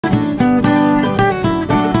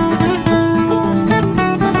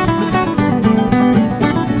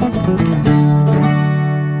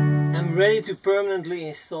to permanently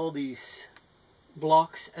install these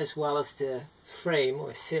blocks as well as the frame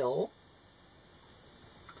or sill,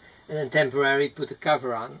 and then temporarily put the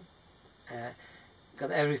cover on.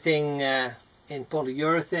 Got everything in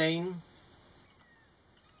polyurethane.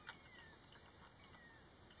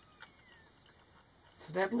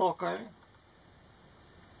 Thread locker.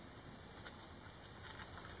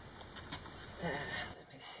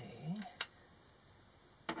 Let me see.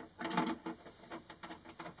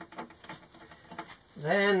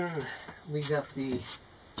 Then we got the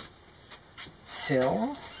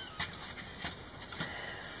sill.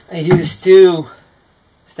 I used 2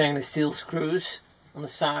 stainless steel screws on the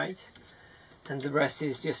side, and the rest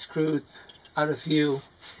is just screwed out of view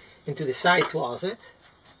into the side closet.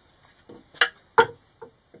 Let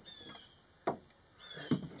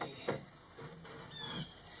me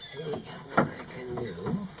see what I can do.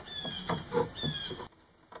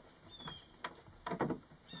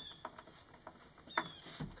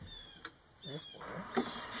 That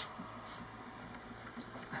works.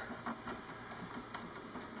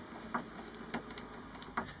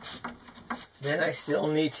 Then I still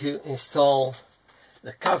need to install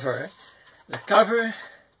the cover. The cover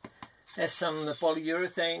has some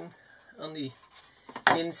polyurethane on the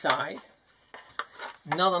inside,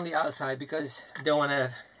 not on the outside, because I don't want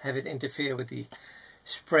to have it interfere with the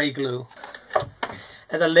spray glue.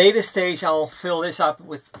 At a later stage I'll fill this up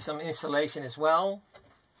with some insulation as well,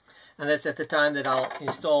 and that's at the time that I'll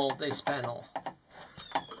install this panel.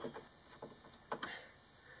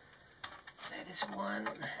 That is one.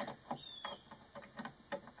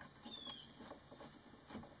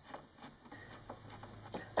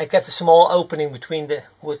 I kept a small opening between the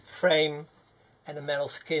wood frame and the metal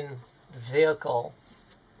skin of the vehicle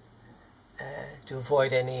to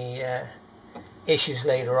avoid any issues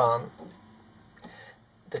later on.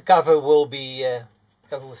 The cover will be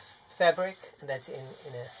covered with fabric, and that's in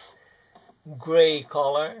a grey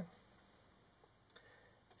color,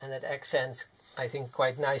 and that accents, I think,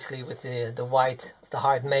 quite nicely with the white of the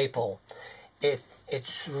hard maple.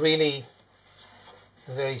 It's really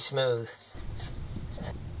very smooth.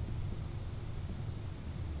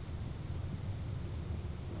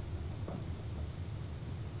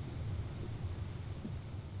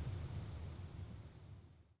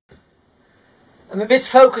 I'm a bit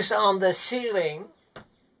focused on the ceiling.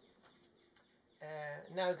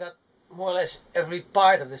 Now I've got more or less every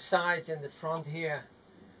part of the sides and the front here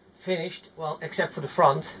finished, well, except for the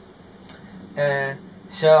front.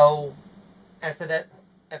 So after that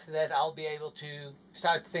I'll be able to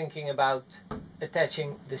start thinking about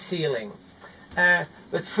attaching the ceiling.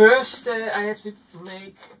 But first I have to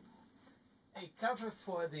make a cover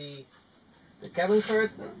for the cabin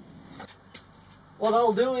curtain. What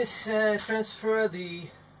I'll do is transfer the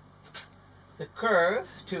curve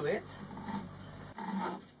to it.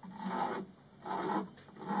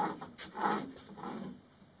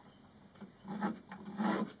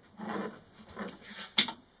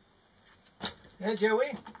 Yeah,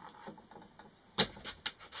 Joey?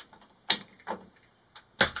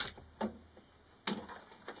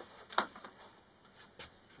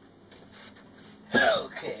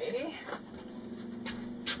 Okay.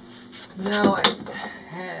 Now I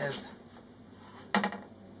have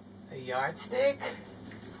a yardstick.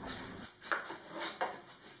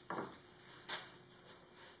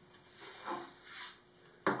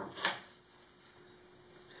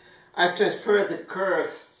 I've transferred the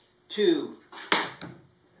curve to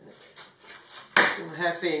some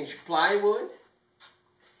 1/2-inch plywood,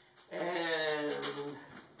 and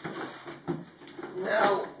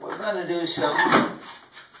now we're going to do some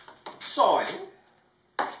sawing.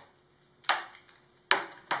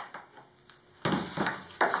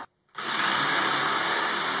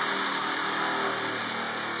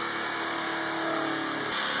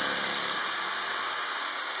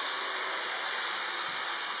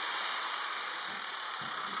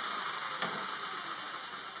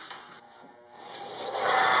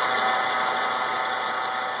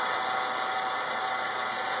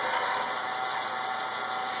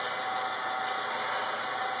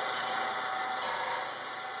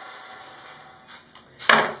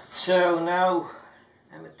 So now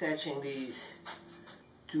I'm attaching these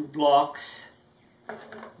 2 blocks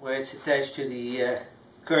where it's attached to the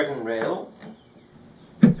curtain rail.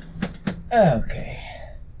 Okay,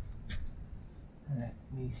 let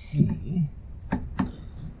me see.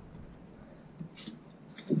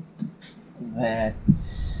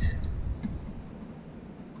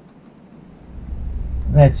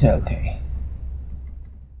 That's okay.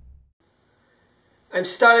 I'm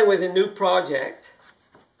starting with a new project.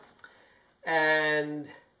 And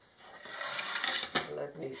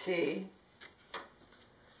let me see.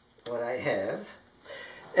 what I have.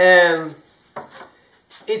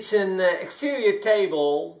 It's an exterior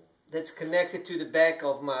table that's connected to the back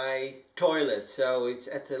of my toilet, so it's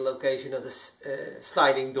at the location of the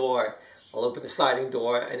sliding door. I'll open the sliding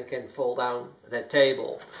door and it can fall down that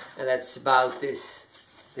table, and that's about this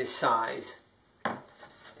size.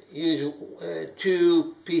 Use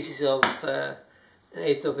 2 pieces of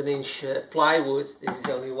 1/8 of an inch plywood. This is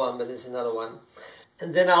only one, but there's another one.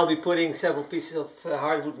 And then I'll be putting several pieces of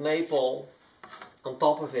hardwood maple on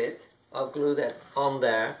top of it. I'll glue that on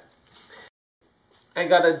there. I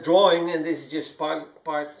got a drawing, and this is just part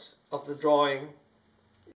of the drawing.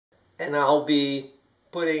 And I'll be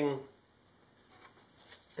putting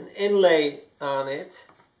an inlay on it.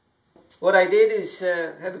 What I did is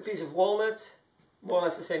have a piece of walnut, more or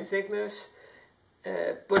less the same thickness,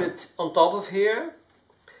 put it on top of here.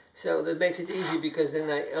 So that makes it easy, because then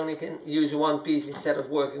I only can use one piece instead of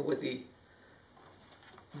working with the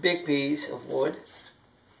big piece of wood.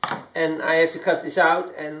 And I have to cut this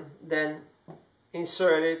out and then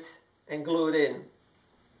insert it and glue it in.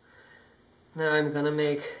 Now I'm gonna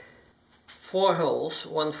make 4 holes,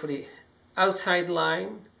 1 for the outside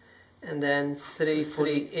line and then 3 for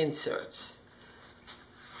the inserts.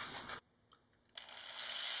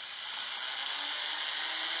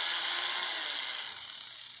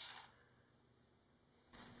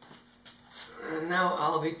 And now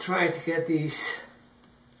I'll be trying to get these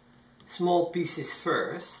small pieces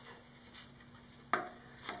first.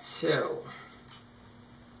 So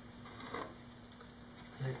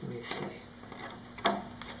let me see.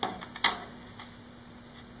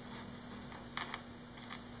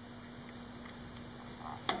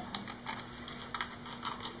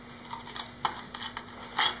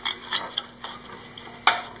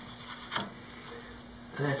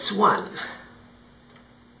 That's one.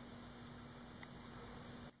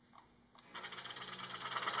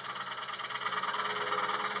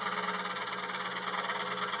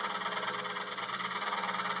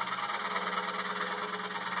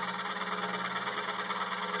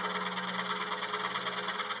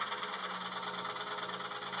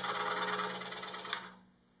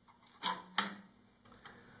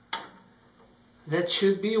 That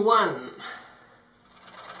should be one.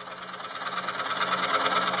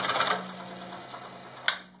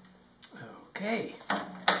 Okay.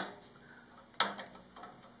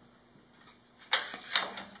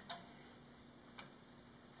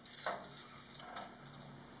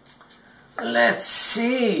 Let's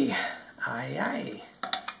see. Aye, aye.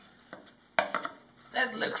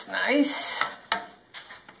 That looks nice.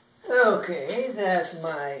 Okay, there's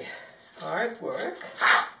my artwork.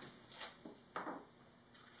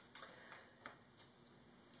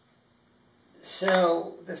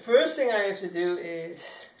 So the first thing I have to do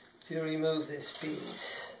is to remove this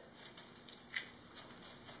piece.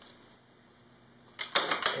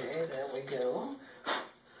 Okay, there we go.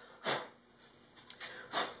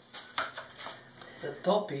 The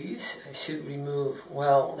top piece I should remove.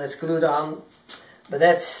 Well, that's glued on, but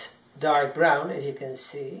that's dark brown, as you can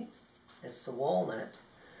see. That's the walnut.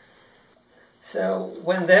 So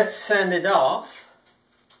when that's sanded off,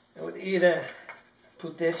 I would either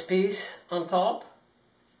put this piece on top,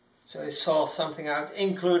 so I saw something out,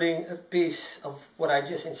 including a piece of what I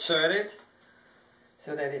just inserted,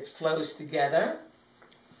 so that it flows together.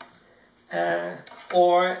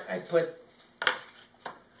 Or I put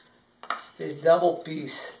this double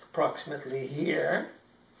piece approximately here,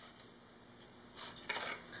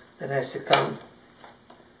 that has to come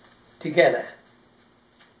together.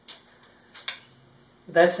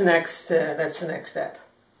 That's the next step.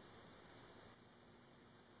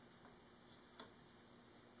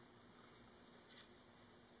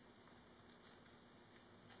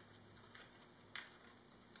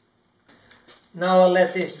 Now I'll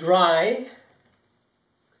let this dry,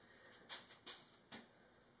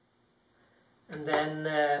 and then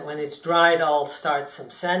when it's dried I'll start some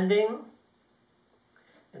sanding,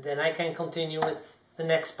 and then I can continue with the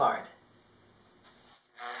next part.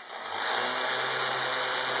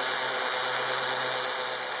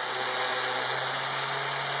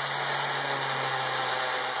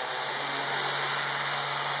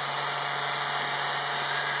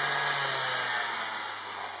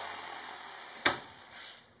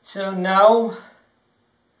 So now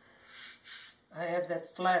I have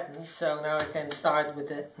that flattened, so now I can start with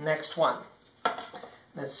the next one.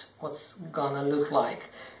 That's what's gonna look like.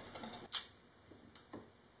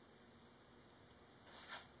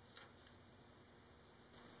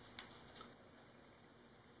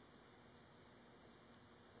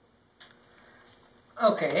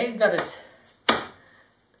 Okay, got it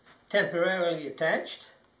temporarily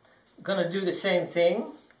attached. I'm gonna do the same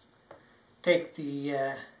thing take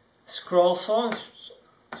the scroll saw and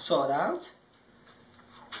saw it out.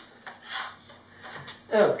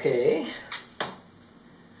 Okay,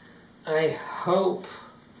 I hope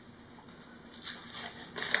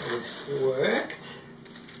this worked.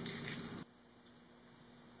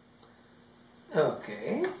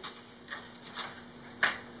 Okay.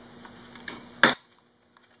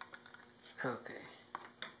 Okay.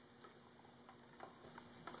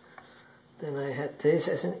 Then I had this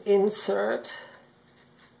as an insert.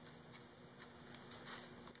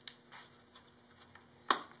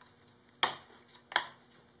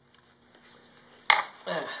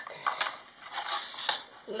 Okay.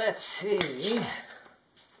 Let's see.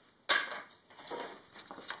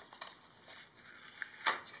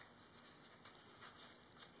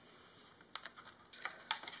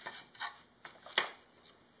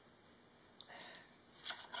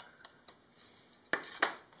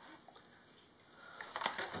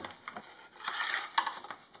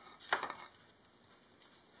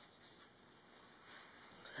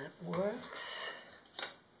 That works.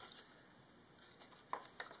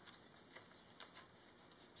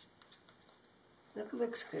 That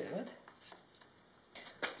looks good.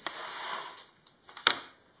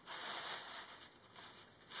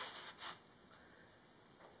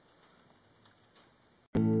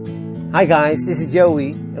 Hi guys, this is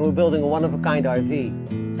Joey and we're building a one-of-a-kind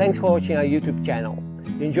RV. Thanks for watching our YouTube channel.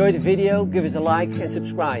 If you enjoyed the video, give us a like and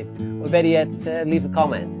subscribe. Or better yet, leave a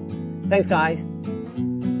comment. Thanks guys.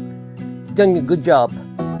 You've done a good job.